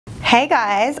Hey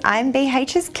guys, I'm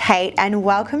BH's Kate and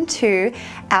welcome to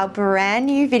our brand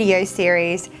new video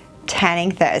series,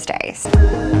 Tanning Thursdays.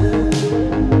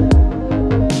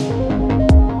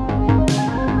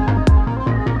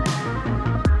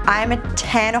 I'm a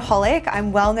tanaholic.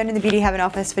 I'm well known in the Beautyheaven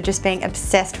office for just being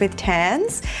obsessed with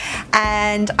tans,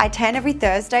 and I tan every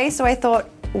Thursday, so I thought,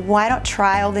 why not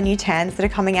try all the new tans that are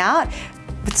coming out,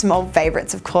 with some old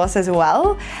favorites of course as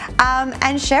well,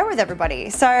 and share with everybody.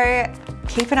 So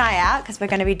keep an eye out because we're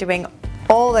going to be doing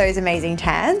all those amazing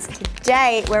tans.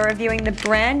 Today we're reviewing the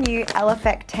brand new Elle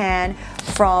Effect tan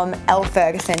from Elle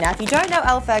Ferguson. Now if you don't know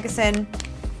Elle Ferguson,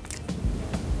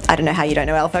 I don't know how you don't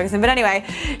know Elle Ferguson, but anyway,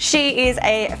 she is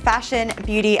a fashion,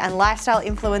 beauty and lifestyle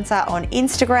influencer on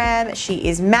Instagram. She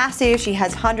is massive, she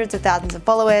has hundreds of thousands of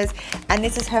followers, and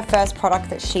this is her first product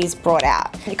that she's brought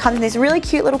out. It comes in this really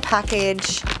cute little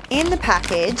package. In the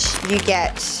package, you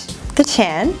get the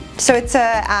tan. So it's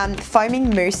a foaming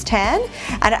mousse tan,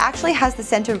 and it actually has the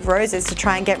scent of roses to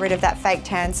try and get rid of that fake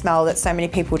tan smell that so many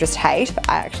people just hate, but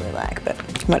I actually like, but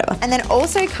whatever. And then it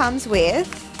also comes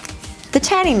with the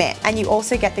tanning mitt, and you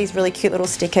also get these really cute little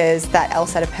stickers that Elle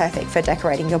said are perfect for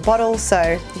decorating your bottle, so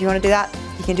if you want to do that,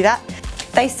 you can do that.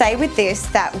 They say with this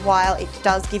that while it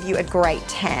does give you a great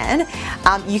tan,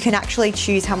 you can actually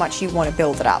choose how much you want to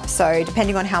build it up. So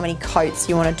depending on how many coats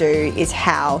you want to do is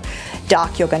how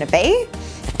dark you're going to be.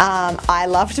 I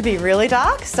love to be really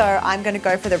dark, so I'm going to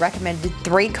go for the recommended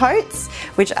 3 coats,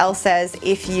 which Elle says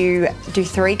if you do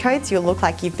 3 coats, you'll look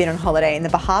like you've been on holiday in the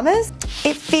Bahamas.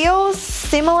 It feels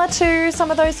similar to some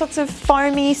of those sorts of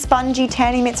foamy, spongy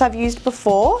tanning mitts I've used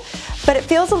before, but it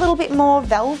feels a little bit more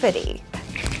velvety.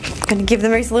 I'm going to give the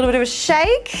mousse a little bit of a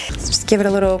shake. Let's just give it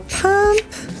a little pump.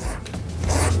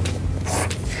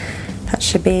 That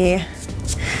should be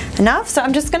enough. So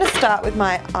I'm just going to start with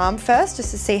my arm first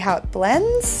just to see how it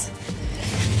blends.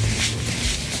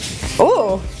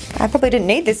 Oh, I probably didn't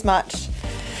need this much.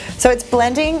 So it's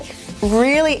blending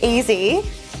really easy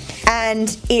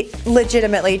and it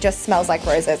legitimately just smells like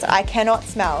roses. I cannot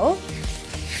smell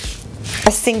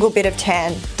a single bit of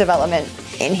tan development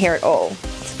in here at all,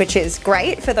 which is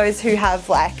great for those who have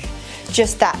like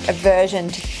just that aversion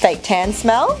to fake tan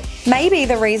smell. Maybe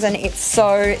the reason it's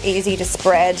so easy to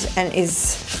spread and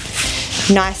is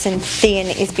nice and thin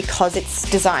is because it's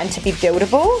designed to be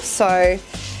buildable, so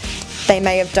they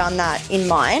may have done that in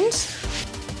mind.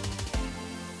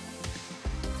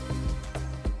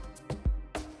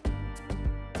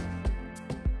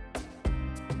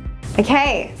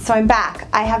 Okay, so I'm back.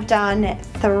 I have done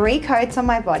 3 coats on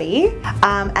my body,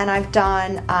 and I've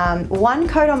done 1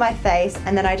 coat on my face,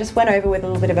 and then I just went over with a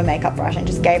little bit of a makeup brush and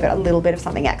just gave it a little bit of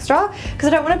something extra because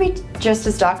I don't want to be just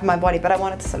as dark on my body, but I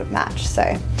want it to sort of match. So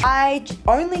I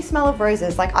only smell of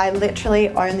roses, like I literally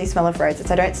only smell of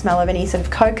roses. I don't smell of any sort of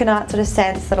coconut sort of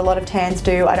scents that a lot of tans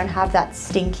do. I don't have that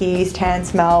stinky tan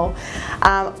smell.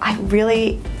 I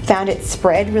really found it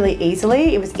spread really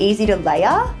easily. It was easy to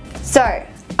layer. So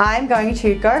I'm going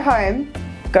to go home,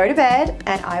 go to bed,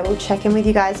 and I will check in with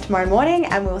you guys tomorrow morning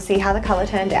and we'll see how the colour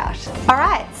turned out.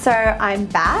 Alright, so I'm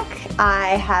back.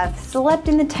 I have slept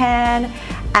in the tan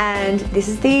and this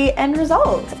is the end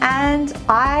result, and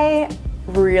I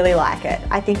really like it.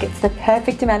 I think it's the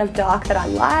perfect amount of dark that I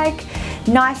like.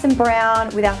 Nice and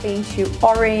brown without being too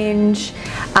orange.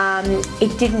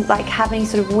 It didn't like have any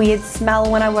sort of weird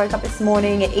smell when I woke up this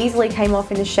morning. It easily came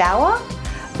off in the shower,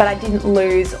 but I didn't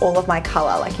lose all of my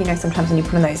colour. Like, you know, sometimes when you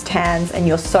put on those tans and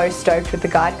you're so stoked with the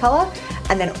guide colour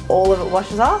and then all of it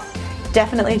washes off.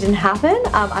 Definitely didn't happen.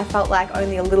 I felt like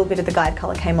only a little bit of the guide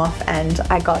colour came off and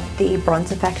I got the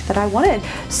bronze effect that I wanted.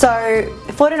 So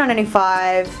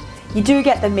 $49.95, you do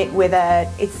get the mitt with it.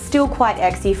 It's still quite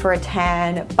exy for a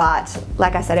tan, but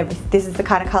like I said, this is the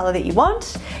kind of colour that you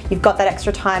want. You've got that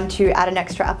extra time to add an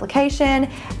extra application,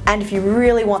 and if you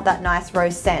really want that nice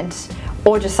rose scent,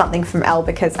 or just something from Elle,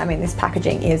 because I mean this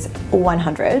packaging is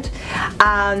 100, then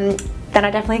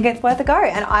I definitely think it's worth a go,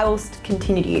 and I will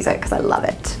continue to use it because I love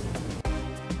it.